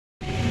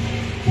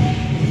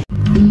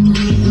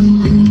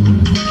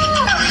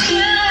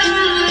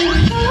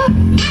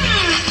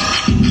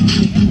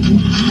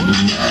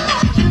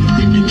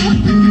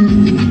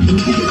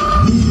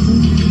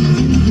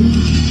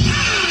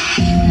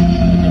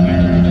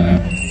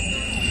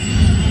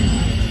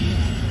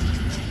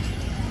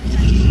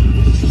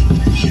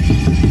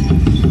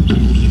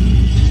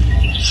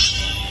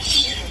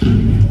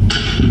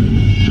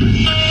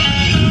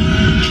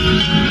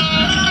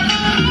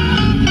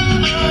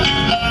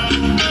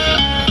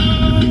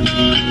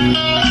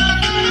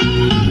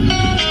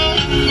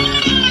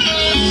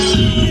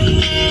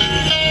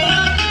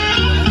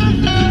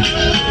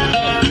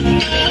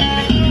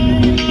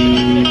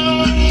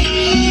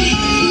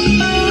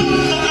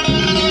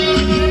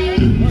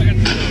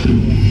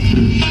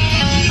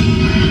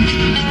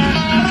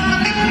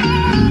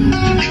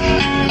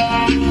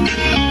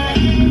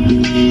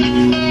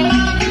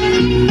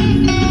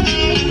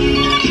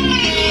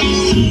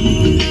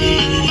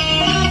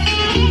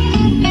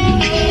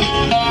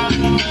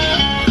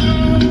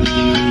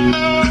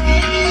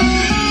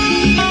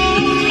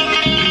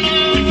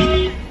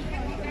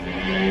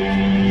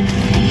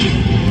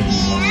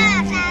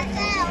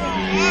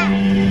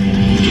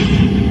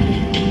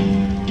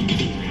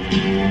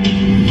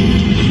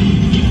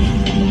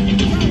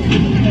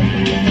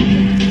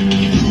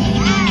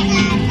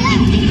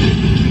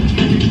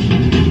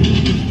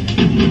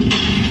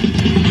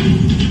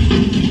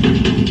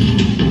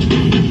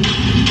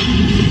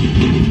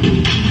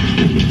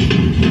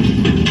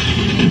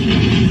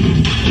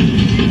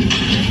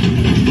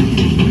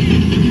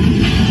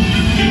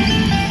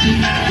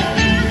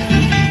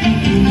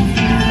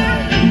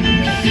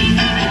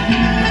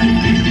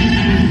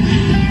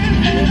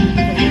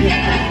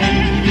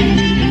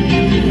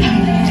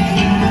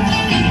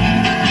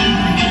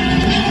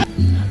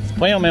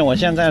朋友们，我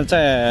现在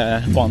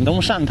在广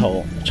东汕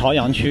头潮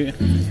阳区，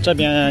这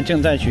边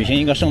正在举行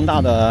一个盛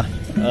大的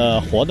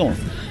活动。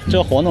这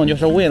个活动就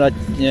是为了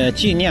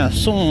纪念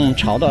宋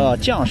朝的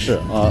将士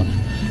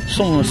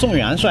宋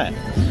元帅，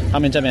他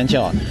们这边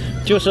叫，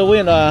就是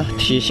为了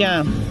体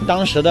现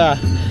当时的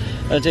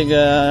这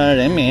个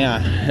人民啊，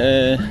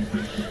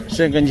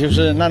这个就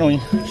是那种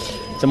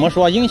怎么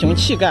说英雄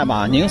气概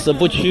吧，宁死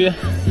不屈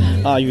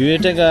啊，与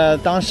这个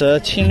当时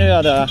侵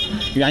略的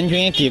元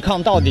军抵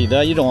抗到底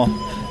的一种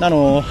那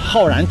种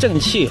浩然正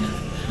气。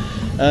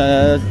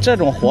这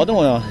种活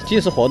动祭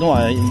祀活动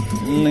啊，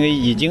那个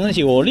已经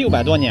有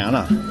600多年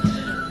了。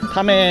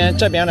他们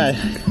这边的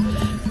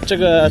这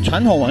个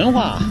传统文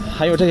化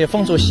还有这些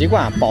风俗习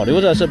惯保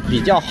留的是比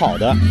较好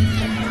的。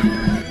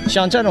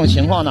像这种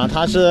情况呢，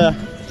它是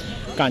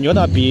感觉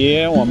到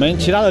比我们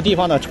其他的地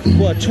方的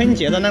过春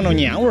节的那种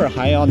年味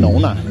还要浓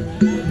呢。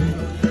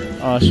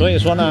所以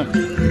说呢，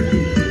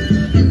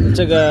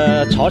这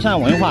个潮汕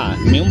文化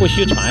名不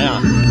虚传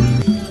呀。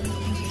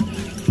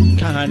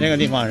看看这个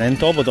地方人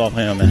多不多，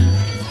朋友们，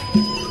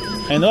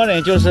很多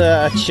人就是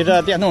骑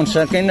着电动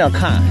车跟着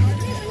看。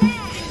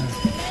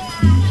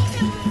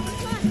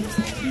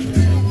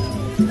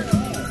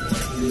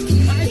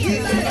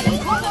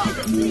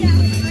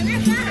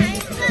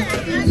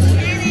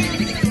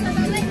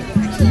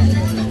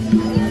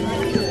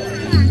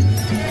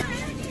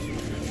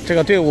这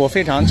个队伍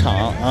非常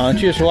长啊，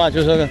据说啊，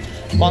就是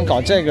光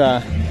搞这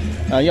个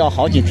要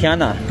好几天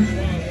呢。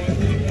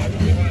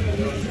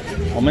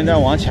我们再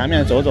往前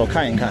面走走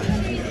看一看。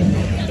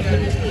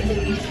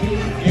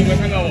你有没有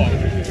看到我？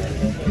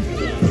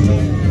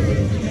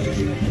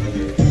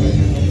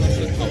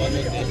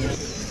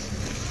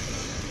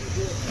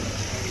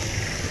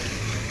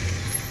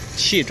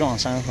气壮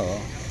山河。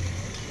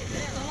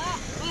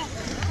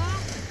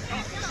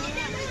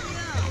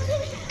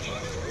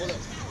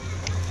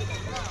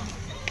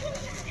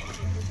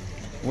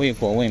为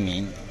国为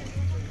民，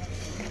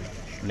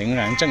凛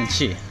然正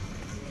气。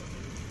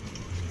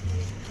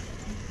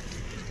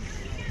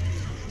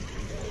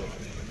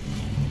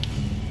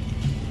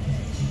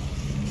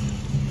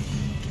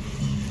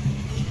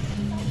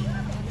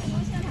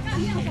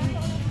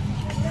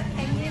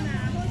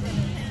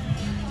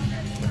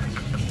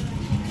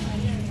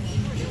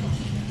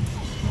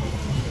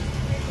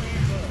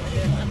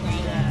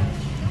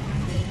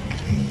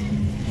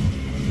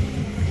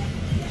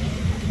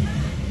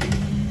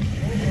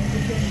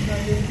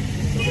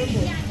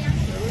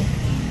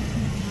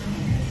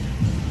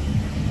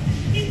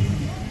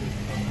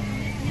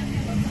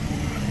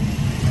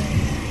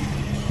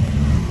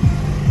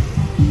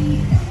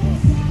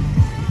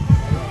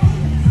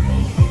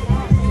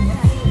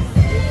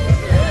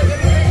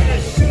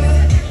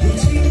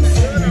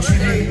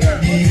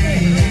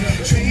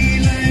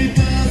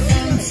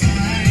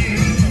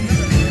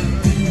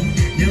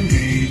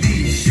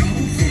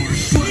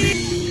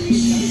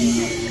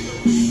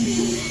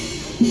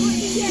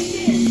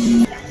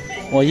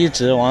我一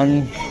直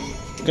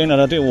跟着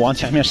的队伍往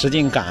前面使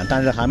劲赶，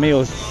但是还没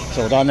有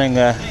走到那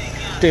个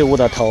队伍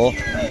的头。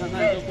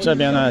这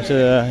边呢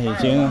是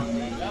已经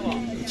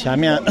前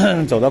面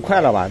走得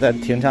快了吧，在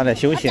停下来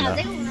休息呢。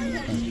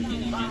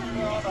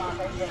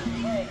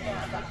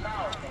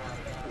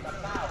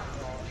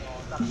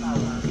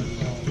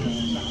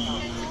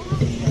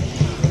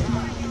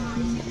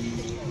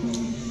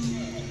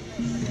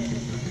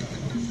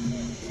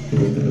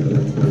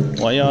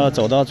我要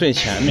走到最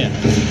前面。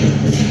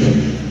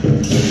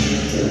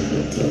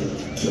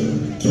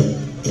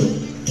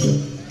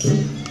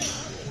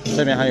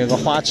这边还有个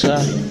花车。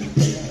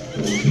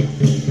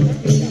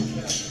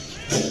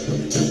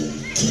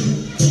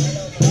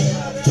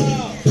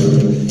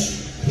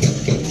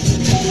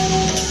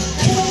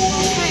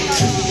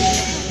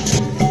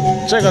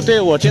这个队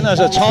伍真的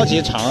是超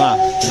级长啊！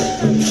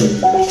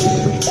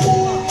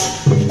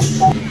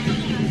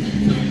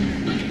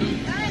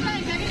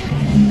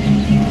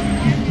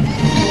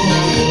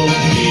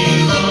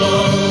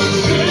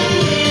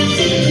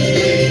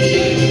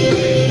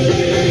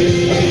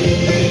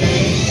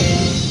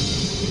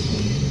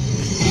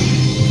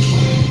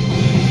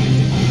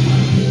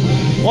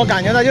我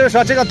感觉到就是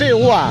说这个队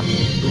伍啊，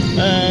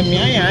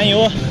绵延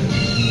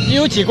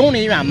有几公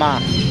里远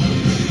吧。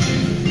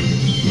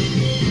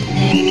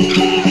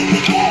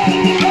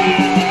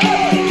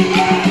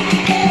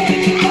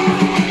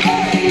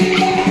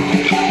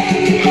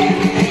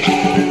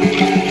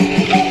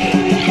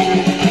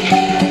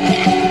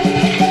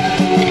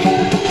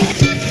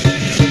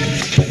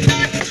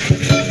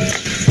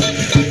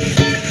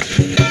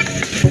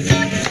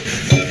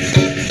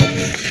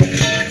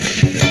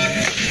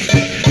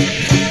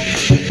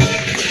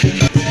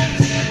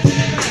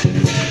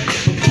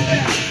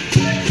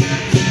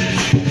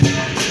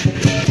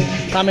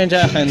他们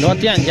这很多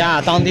店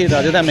家当地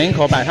的就在门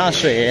口摆上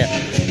水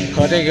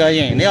和这个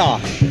饮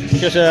料，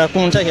就是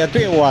供这些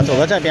队伍走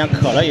到这边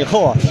渴了以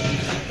后，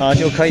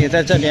就可以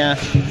在这边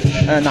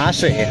拿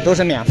水，都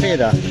是免费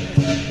的。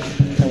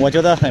我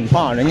觉得很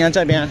棒，人家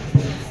这边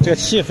这个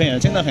气氛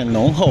真的很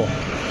浓厚。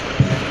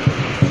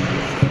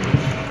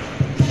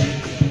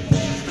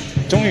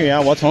终于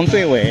我从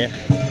队尾，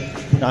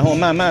然后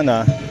慢慢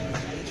的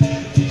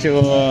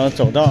就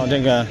走到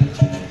这个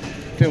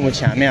队伍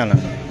前面了。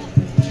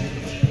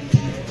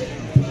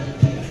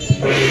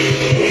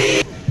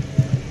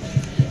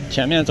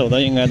前面走的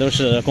应该都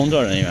是工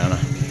作人员了。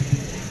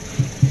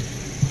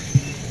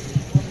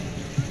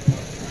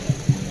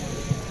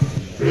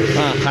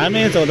还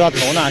没走到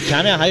头呢，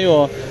前面还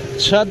有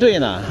车队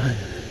呢，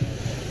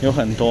有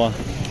很多。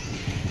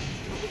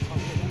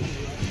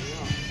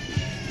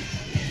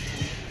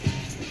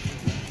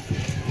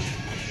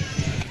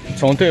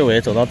从队尾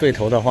走到队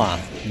头的话，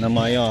那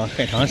么要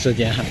很长时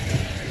间。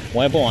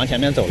我也不往前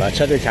面走了，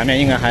车队前面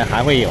应该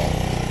还会有。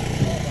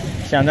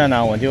现在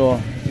呢，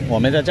我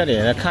们在这里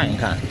来看一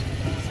看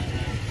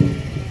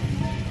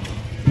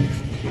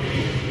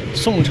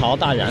宋朝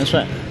大元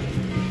帅，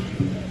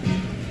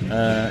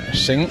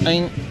神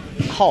恩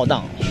浩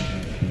荡，